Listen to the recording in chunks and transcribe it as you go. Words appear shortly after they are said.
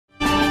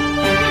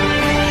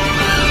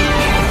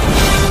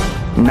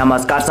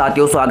नमस्कार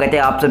साथियों, स्वागत है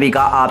आप सभी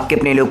का आपके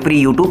अपने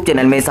लोकप्रिय YouTube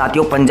चैनल में।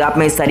 साथियों, पंजाब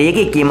में सरिये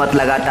की कीमत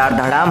लगातार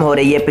धड़ाम हो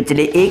रही है।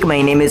 पिछले एक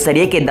महीने में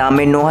सरिये के दाम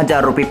में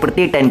 9,000 रुपये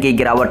प्रति टन की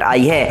गिरावट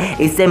आई है।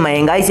 इससे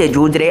महंगाई से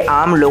जूझ रहे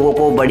आम लोगों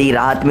को बड़ी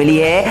राहत मिली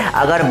है।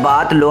 अगर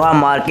बात लोहा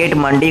मार्केट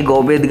मंडी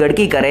गोविंदगढ़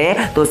की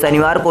करें तो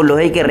शनिवार को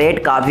लोहे के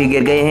रेट काफी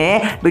गिर गए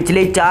हैं।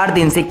 पिछले 4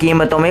 दिन से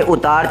कीमतों में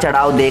उतार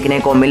चढ़ाव देखने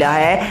को मिला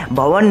है।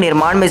 भवन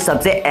निर्माण में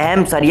सबसे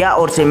अहम सरिया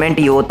और सीमेंट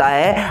ही होता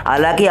है।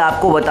 हालांकि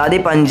आपको बता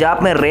दें,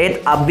 पंजाब में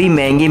रेत अब भी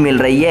महंगी मिल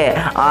रही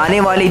है। आने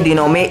वाले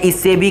दिनों में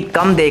इससे भी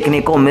कम देखने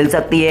को मिल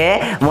सकती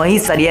है। वहीं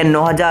सरिया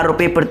 9,000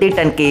 रुपये प्रति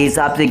टन के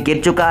हिसाब से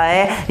गिर चुका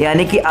है,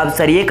 यानी कि अब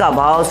सरिये का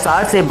भाव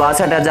 60 से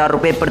 62,000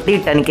 रुपये प्रति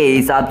टन के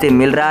हिसाब से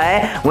मिल रहा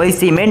है। वहीं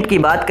सीमेंट की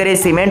बात करें,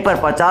 सीमेंट पर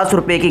 50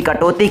 रुपए की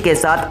कटौती के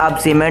साथ अब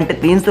सीमेंट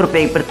 300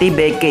 रुपए प्रति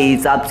बैग के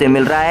हिसाब से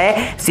मिल रहा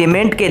है।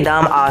 सीमेंट के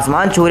दाम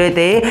आसमान छू रहे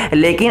थे,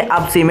 लेकिन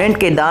अब सीमेंट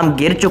के दाम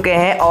गिर चुके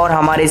हैं और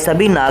हमारे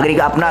सभी नागरिक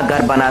अपना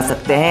घर बना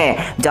सकते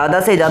हैं। ज्यादा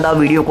से ज्यादा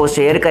वीडियो को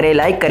शेयर करें,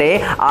 लाइक करें।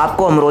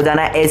 आपको हम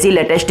रोजाना ऐसी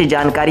लेटेस्ट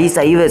जानकारी,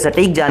 सही व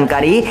सटीक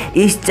जानकारी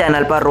इस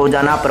चैनल पर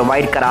रोजाना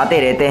प्रोवाइड कराते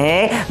रहते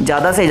हैं।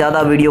 ज्यादा से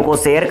ज्यादा वीडियो को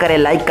शेयर करें,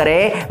 लाइक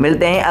करें।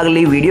 मिलते हैं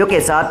अगली वीडियो के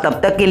साथ, तब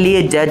तक के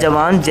लिए जय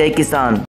जवान जय किसान।